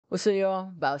What's up,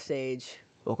 y'all? Sage.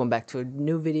 Welcome back to a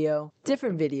new video.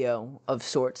 Different video of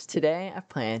sorts. Today, I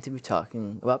plan to be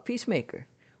talking about Peacemaker.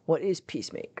 What is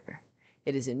Peacemaker?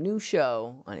 It is a new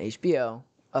show on HBO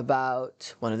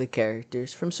about one of the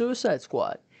characters from Suicide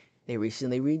Squad. They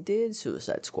recently redid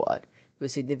Suicide Squad. It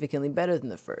was significantly better than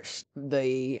the first.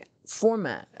 The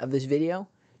format of this video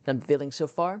that I'm feeling so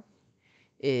far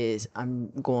is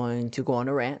I'm going to go on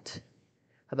a rant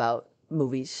about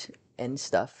movies and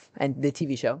stuff, and the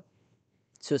TV show,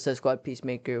 Suicide Squad,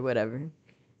 Peacemaker, whatever,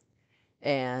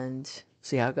 and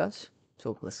see how it goes.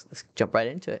 So let's jump right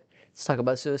into it. Let's talk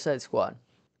about Suicide Squad,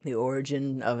 the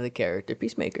origin of the character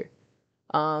Peacemaker.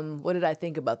 What did I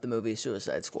think about the movie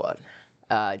Suicide Squad?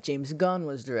 James Gunn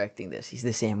was directing this. He's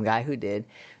the same guy who did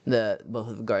both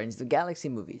of the Guardians of the Galaxy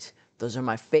movies. Those are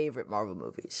my favorite Marvel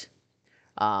movies.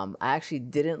 I actually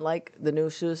didn't like the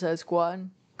new Suicide Squad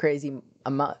crazy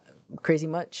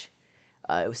much.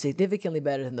 It was significantly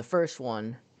better than the first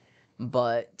one,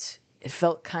 but it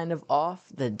felt kind of off.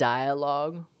 The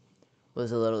dialogue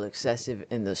was a little excessive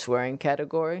in the swearing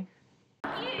category.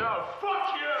 No,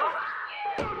 fuck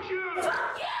you! Fuck you!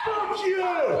 Fuck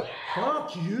you!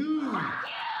 Fuck you!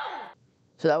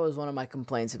 So that was one of my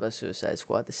complaints about Suicide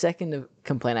Squad. The second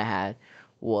complaint I had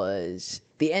was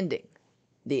the ending.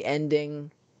 The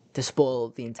ending to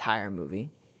spoil the entire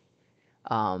movie.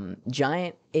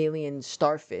 Giant alien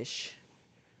starfish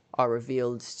are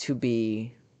revealed to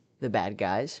be the bad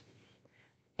guys,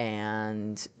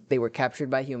 and they were captured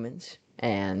by humans,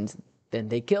 and then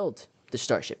they killed the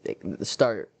starship,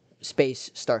 the space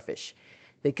starfish.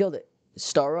 They killed it.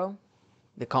 Starro,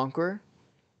 the Conqueror,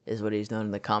 is what he's known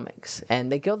in the comics, and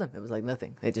they killed him. It was like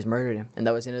nothing. They just murdered him, and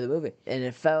that was the end of the movie. And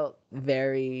it felt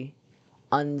very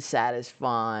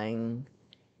unsatisfying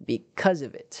because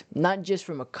of it. Not just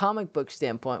from a comic book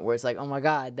standpoint, where it's like, oh my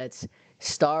god, that's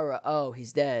Starro. Oh,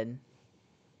 he's dead.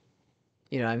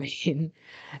 You know what I mean?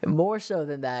 More so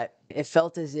than that, it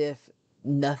felt as if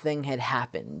nothing had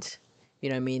happened. You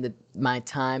know what I mean? That my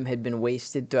time had been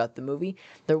wasted throughout the movie.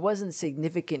 There wasn't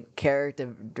significant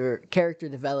character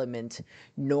development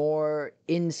nor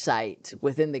insight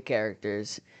within the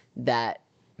characters that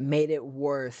made it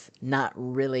worth not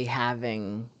really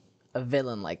having a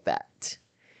villain like that.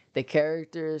 The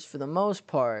characters, for the most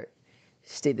part,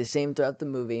 stayed the same throughout the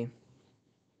movie.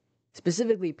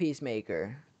 Specifically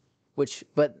Peacemaker,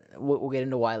 but we'll get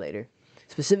into why later.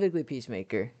 Specifically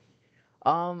Peacemaker.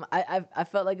 I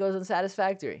felt like it was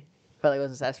unsatisfactory.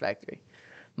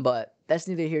 But that's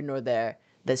neither here nor there.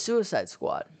 The Suicide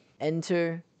Squad.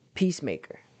 Enter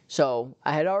Peacemaker. So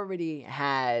I had already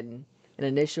had an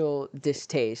initial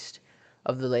distaste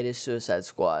of the latest Suicide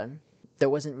Squad. There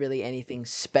wasn't really anything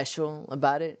special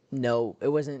about it. No, it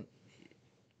wasn't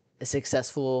a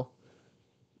successful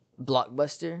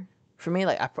blockbuster for me.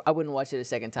 Like, I wouldn't watch it a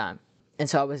second time. And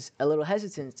so I was a little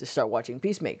hesitant to start watching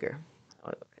Peacemaker.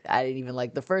 I didn't even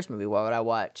like the first movie. Why would I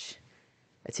watch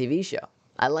a TV show?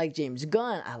 I like James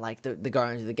Gunn. I like the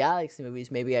Guardians of the Galaxy movies.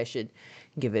 Maybe I should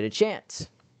give it a chance.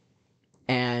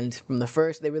 And from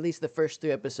they released the first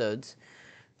 3 episodes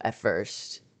at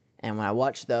first. And when I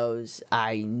watched those,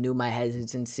 I knew my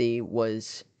hesitancy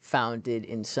was founded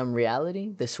in some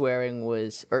reality. The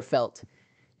swearing felt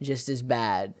just as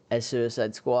bad as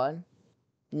Suicide Squad.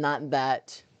 Not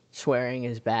that swearing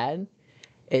is bad.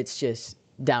 It's just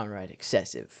downright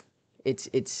excessive. It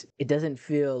doesn't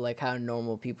feel like how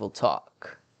normal people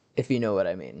talk, if you know what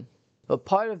I mean. But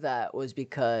part of that was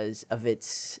because of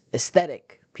its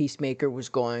aesthetic. Peacemaker was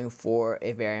going for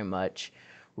a very much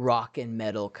rock and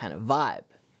metal kind of vibe.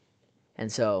 And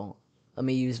so let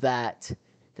me use that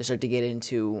to start to get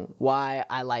into why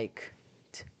I like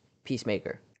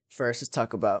Peacemaker. First, let's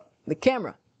talk about the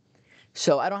camera.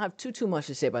 So I don't have too much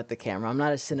to say about the camera. I'm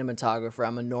not a cinematographer.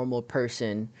 I'm a normal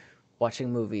person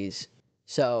watching movies.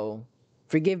 So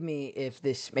forgive me if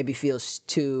this maybe feels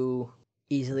too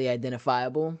easily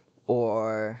identifiable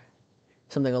or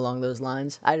something along those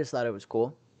lines. I just thought it was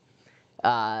cool.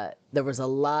 There was a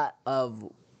lot of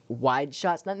wide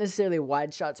shots, not necessarily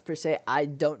wide shots per se. I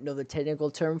don't know the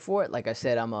technical term for it. Like I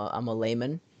said, I'm a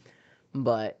layman,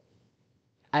 but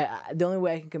the only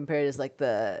way I can compare it is like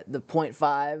the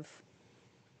 0.5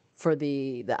 for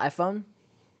the iPhone.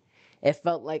 It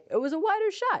felt like it was a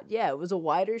wider shot. Yeah, it was a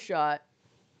wider shot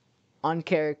on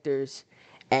characters,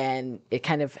 and it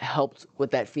kind of helped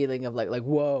with that feeling of like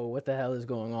whoa, what the hell is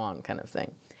going on kind of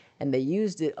thing. And they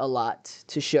used it a lot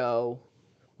to show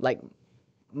like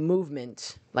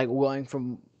movement, like going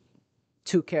from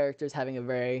 2 characters having a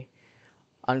very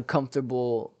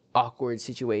uncomfortable, awkward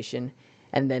situation,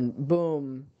 and then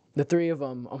boom, the 3 of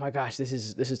them. Oh my gosh, this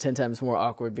is 10 times more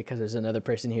awkward because there's another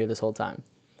person here this whole time.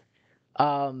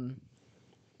 Um,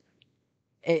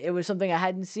 it was something I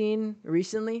hadn't seen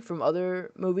recently from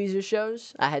other movies or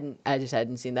shows. I just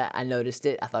hadn't seen that. I noticed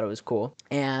it. I thought it was cool.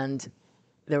 And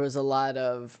there was a lot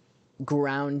of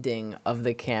grounding of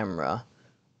the camera.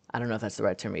 I don't know if that's the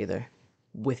right term either.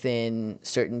 Within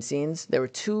certain scenes, there were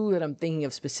two that I'm thinking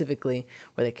of specifically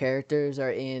where the characters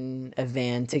are in a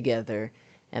van together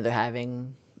and they're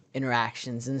having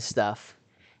interactions and stuff,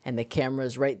 and the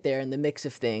camera's right there in the mix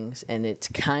of things, and it's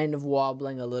kind of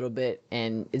wobbling a little bit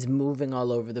and is moving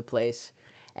all over the place,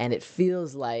 and it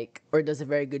feels like, or it does a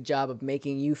very good job of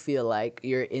making you feel like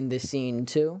you're in the scene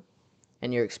too,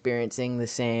 and you're experiencing the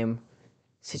same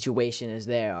situation as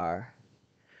they are,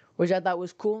 which I thought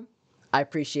was cool. I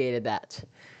appreciated that.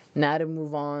 Now to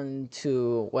move on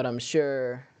to what I'm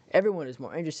sure everyone is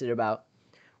more interested about,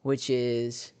 which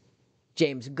is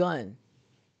James Gunn.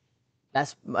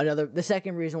 That's the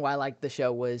second reason why I liked the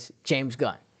show was James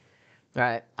Gunn. All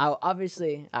right. I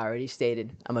already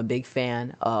stated I'm a big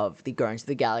fan of the Guardians of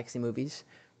the Galaxy movies.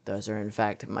 Those are in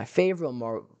fact my favorite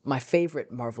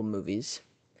Marvel movies.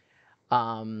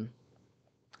 Um,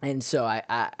 and so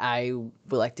I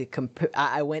would like to compare.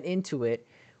 I went into it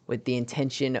with the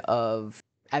intention of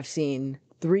I've seen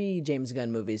 3 James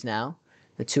Gunn movies now,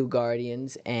 the 2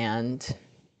 Guardians and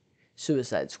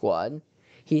Suicide Squad.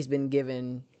 He's been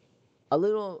given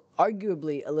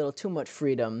arguably a little too much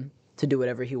freedom to do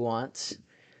whatever he wants.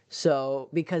 So,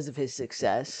 because of his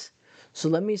success. So,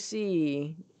 let me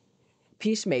see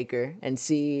Peacemaker and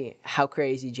see how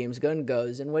crazy James Gunn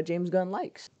goes and what James Gunn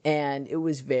likes. And it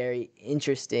was very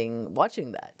interesting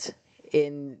watching that.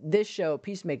 In this show,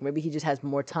 Peacemaker, maybe he just has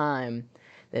more time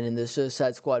than in the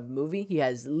Suicide Squad movie. He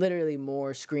has literally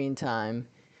more screen time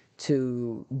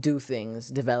to do things,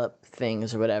 develop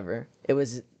things, or whatever. It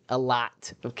was a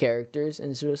lot of characters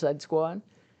in Suicide Squad.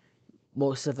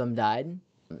 Most of them died,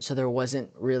 so there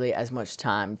wasn't really as much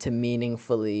time to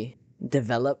meaningfully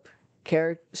develop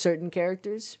certain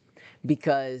characters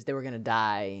because they were gonna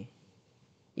die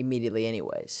immediately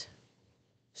anyways.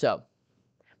 So,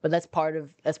 but that's part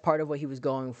of what he was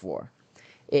going for.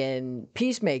 In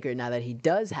Peacemaker, now that he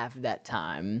does have that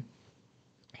time,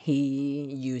 he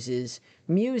uses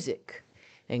music.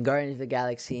 In Guardians of the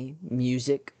Galaxy,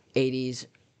 music, 80s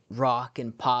rock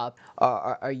and pop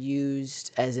are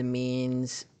used as a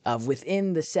means of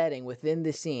within the setting, within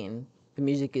the scene. The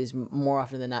music is more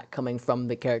often than not coming from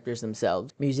the characters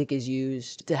themselves. Music is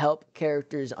used to help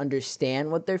characters understand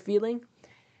what they're feeling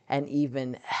and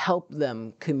even help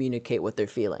them communicate what they're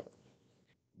feeling.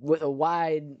 With a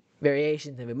wide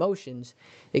variations of emotions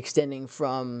extending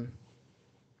from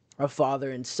a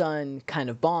father and son kind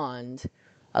of bond,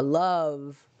 a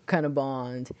love kind of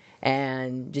bond,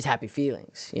 and just happy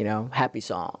feelings, happy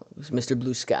songs, Mr.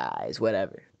 Blue Skies,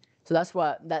 whatever. So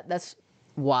that's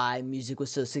why music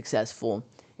was so successful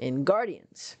in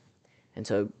Guardians. And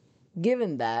so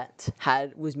given that, how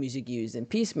was music used in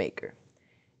Peacemaker?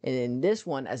 And in this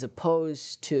one, as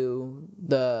opposed to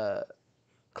the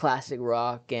classic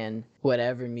rock and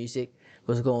whatever music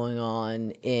was going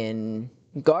on in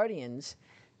Guardians,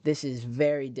 this is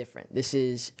very different. This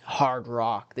is hard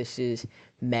rock. This is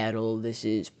metal. This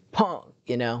is punk.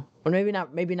 Or maybe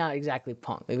not exactly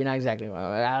punk. Maybe not exactly.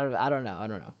 I don't know. I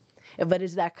don't know. But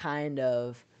it's that kind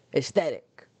of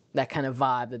aesthetic, that kind of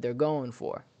vibe that they're going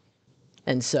for.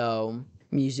 And so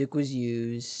music was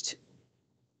used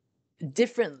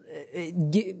different,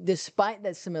 despite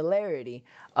that similarity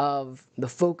of the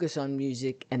focus on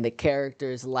music and the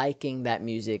characters liking that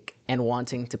music and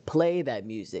wanting to play that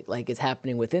music like it's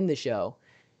happening within the show,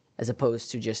 as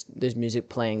opposed to just there's music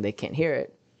playing, they can't hear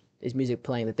it. There's music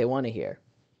playing that they want to hear.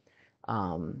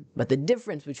 But the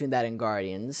difference between that and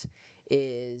Guardians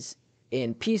is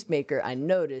in Peacemaker, I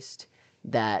noticed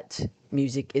that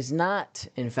music is not,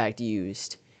 in fact,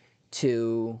 used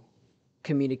to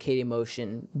communicate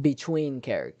emotion between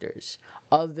characters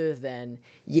other than,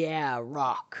 yeah,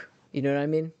 rock. You know what I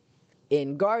mean?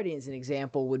 In Guardians, an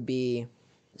example would be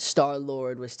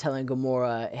Star-Lord was telling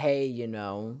Gamora, hey,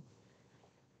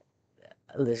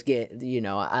 let's get,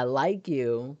 I like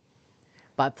you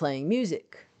by playing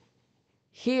music.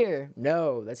 Here,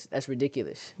 no, that's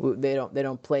ridiculous. They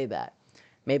don't play that.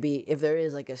 Maybe if there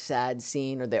is like a sad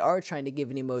scene or they are trying to give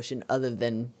an emotion other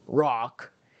than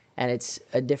rock, and it's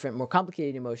a different, more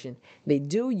complicated emotion, they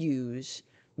do use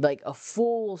like a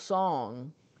full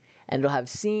song, and it'll have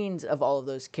scenes of all of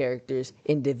those characters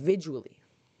individually.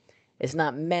 It's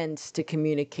not meant to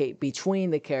communicate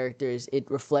between the characters. It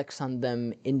reflects on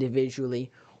them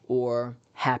individually or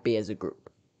happy as a group,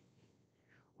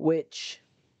 which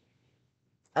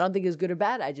I don't think is good or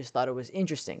bad. I just thought it was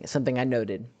interesting. It's something I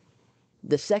noted.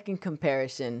 The second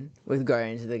comparison with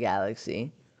Guardians of the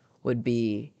Galaxy would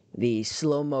be the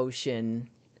slow motion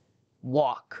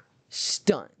walk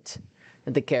stunt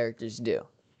that the characters do.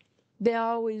 They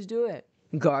always do it.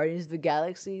 Guardians of the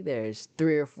Galaxy, there's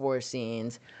 3 or 4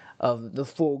 scenes of the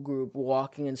full group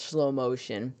walking in slow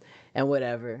motion and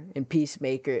whatever. In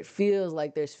Peacemaker, it feels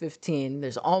like there's 15.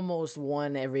 There's almost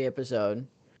one every episode.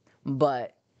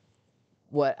 But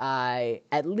what I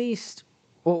at least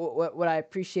what I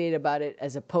appreciate about it,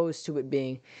 as opposed to it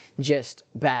being just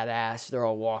badass, they're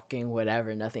all walking,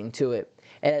 whatever, nothing to it.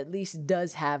 It at least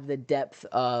does have the depth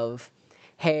of,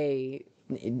 hey,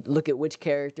 look at which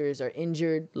characters are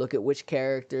injured, look at which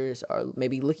characters are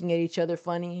maybe looking at each other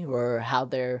funny, or how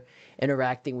they're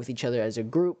interacting with each other as a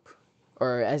group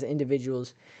or as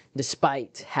individuals,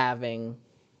 despite having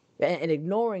and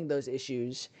ignoring those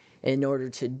issues in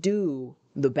order to do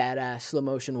the badass slow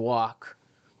motion walk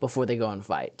before they go and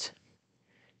fight.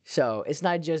 So it's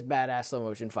not just badass slow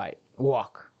motion fight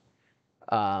walk,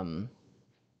 um,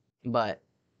 but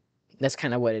that's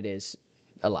kind of what it is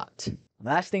a lot.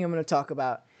 Last thing I'm going to talk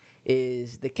about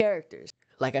is the characters.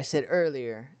 Like I said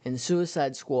earlier, in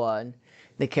Suicide Squad,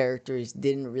 the characters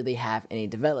didn't really have any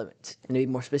development. And to be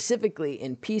more specifically,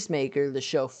 in Peacemaker, the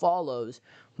show follows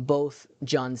both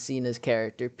John Cena's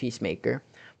character, Peacemaker,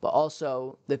 but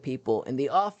also the people in the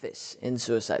office in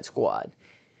Suicide Squad.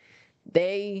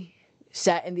 They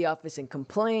sat in the office and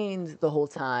complained the whole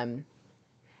time,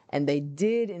 and they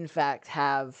did, in fact,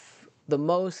 have the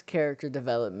most character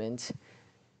development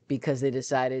because they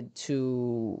decided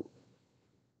to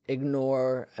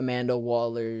ignore Amanda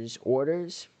Waller's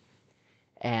orders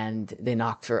and they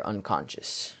knocked her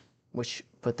unconscious, which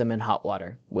put them in hot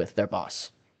water with their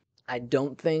boss. I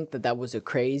don't think that that was a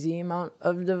crazy amount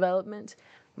of development,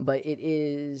 but it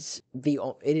is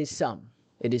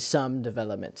some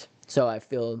development. So I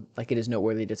feel like it is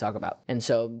noteworthy to talk about. And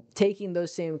so taking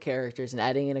those same characters and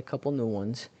adding in a couple new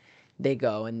ones, they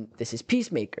go, and this is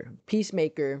Peacemaker.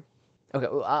 Peacemaker. Okay,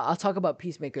 well, I'll talk about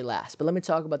Peacemaker last, but let me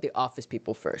talk about the Office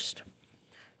people first.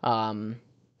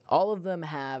 All of them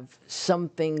have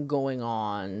something going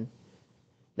on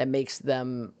that makes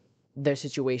their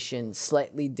situation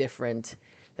slightly different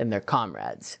than their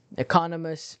comrades.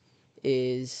 Economist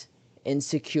is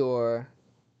insecure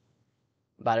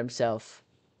about himself,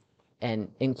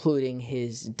 and including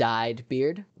his dyed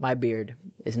beard. My beard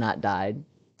is not dyed,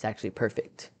 it's actually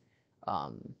perfect.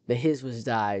 But his was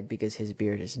dyed because his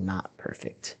beard is not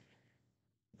perfect.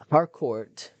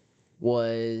 Harcourt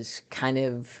was kind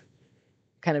of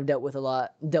dealt with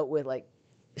like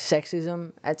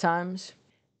sexism at times.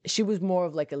 She was more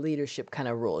of like a leadership kind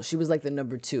of role. She was like the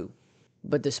number two.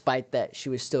 But despite that, she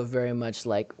was still very much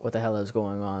like, what the hell is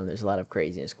going on? There's a lot of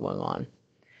craziness going on.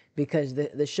 Because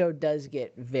the show does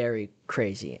get very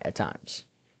crazy at times.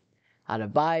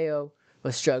 Adebayo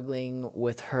was struggling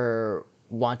with her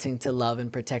wanting to love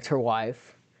and protect her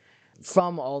wife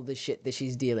from all the shit that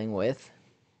she's dealing with,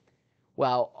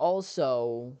 while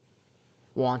also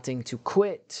wanting to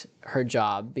quit her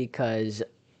job because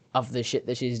of the shit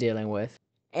that she's dealing with,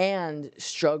 and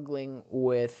struggling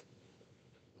with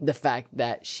the fact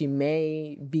that she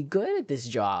may be good at this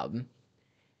job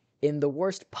in the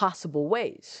worst possible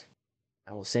ways.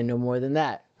 I will say no more than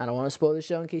that. I don't want to spoil the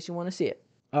show in case you want to see it.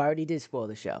 I already did spoil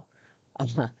the show.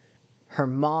 Her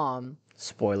mom,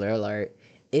 spoiler alert,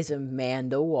 is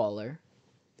Amanda Waller.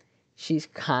 She's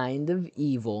kind of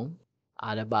evil.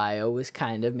 Adebayo was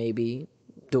kind of maybe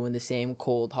doing the same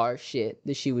cold, harsh shit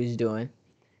that she was doing.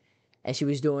 And she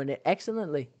was doing it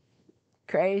excellently.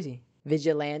 Crazy.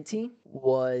 Vigilante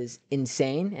was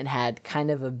insane and had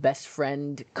kind of a best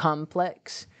friend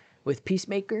complex with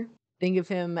Peacemaker. Think of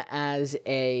him as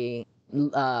a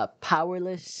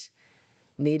powerless,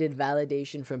 needed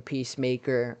validation from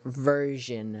Peacemaker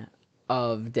version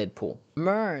of Deadpool.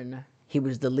 Myrn, he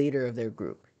was the leader of their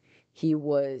group. He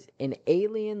was an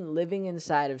alien living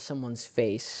inside of someone's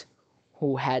face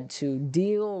who had to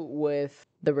deal with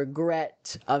the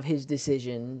regret of his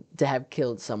decision to have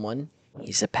killed someone.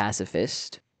 He's a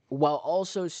pacifist, while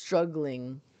also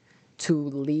struggling to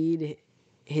lead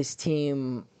his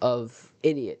team of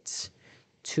idiots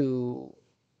to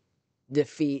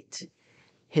defeat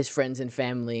his friends and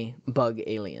family bug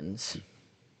aliens.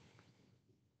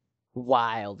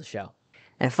 Wild show.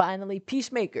 And finally,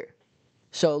 Peacemaker.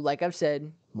 So, like I've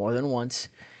said more than once,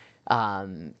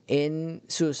 in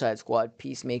Suicide Squad,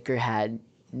 Peacemaker had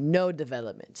no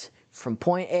development. From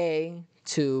point A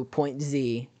to point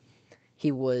Z,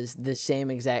 he was the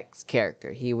same exact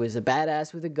character. He was a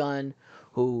badass with a gun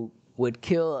who would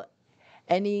kill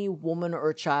any woman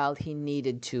or child he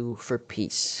needed to for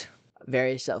peace.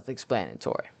 Very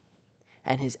self-explanatory.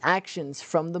 and his actions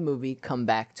from the movie come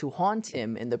back to haunt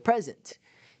him in the present.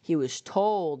 He was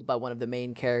told by one of the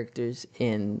main characters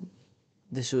in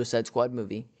the Suicide Squad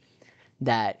movie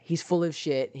that he's full of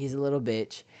shit, he's a little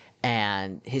bitch,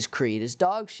 and his creed is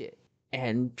dog shit.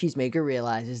 And Peacemaker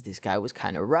realizes this guy was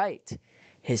kind of right.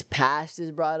 His past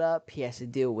is brought up, he has to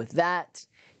deal with that,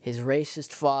 his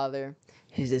racist father,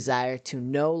 his desire to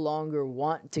no longer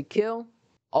want to kill,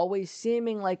 always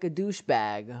seeming like a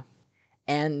douchebag,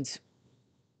 and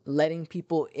letting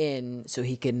people in so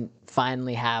he can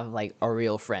finally have like a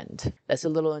real friend. That's a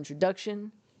little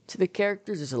introduction to the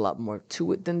characters. There's a lot more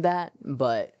to it than that,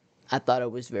 but I thought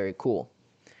it was very cool.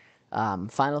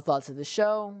 Final thoughts of the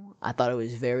show. I thought it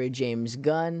was very James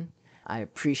Gunn. I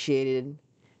appreciated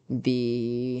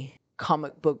the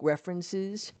comic book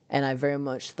references, and I very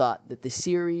much thought that the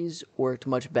series worked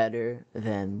much better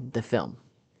than the film.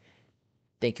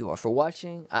 Thank you all for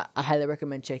watching. I highly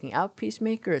recommend checking out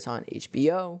Peacemaker. It's on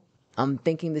HBO. I'm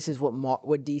thinking this is what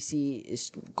DC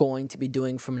is going to be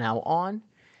doing from now on,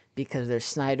 because their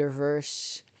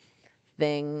Snyderverse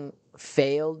thing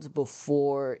failed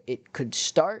before it could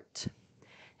start.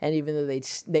 And even though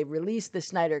they released the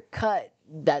Snyder Cut,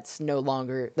 that's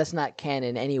not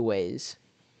canon anyways.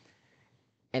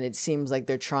 And it seems like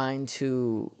they're trying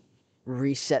to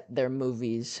reset their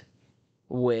movies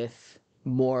with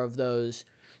more of those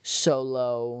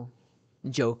solo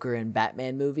Joker and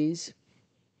Batman movies,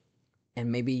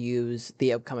 and maybe use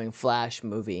the upcoming Flash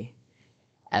movie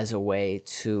as a way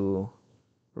to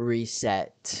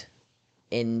reset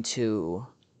into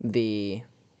the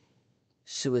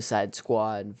Suicide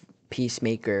Squad,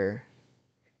 Peacemaker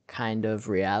kind of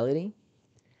reality.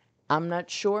 I'm not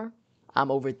sure. I'm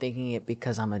overthinking it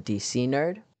because I'm a DC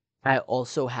nerd. I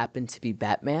also happen to be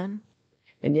Batman.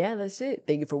 And yeah, that's it.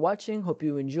 Thank you for watching. Hope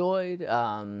you enjoyed.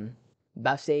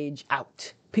 Backstage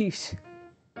out. Peace.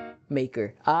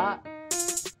 Maker.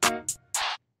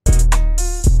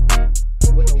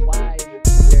 With a wide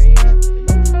variation of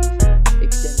emotions,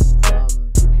 extending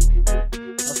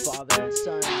from a father and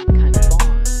son kind of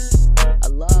bond, a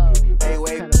love kind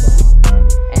of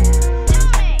bond, and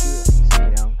happy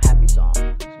feelings, happy songs,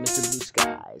 Mr. Blue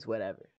Skies, whatever.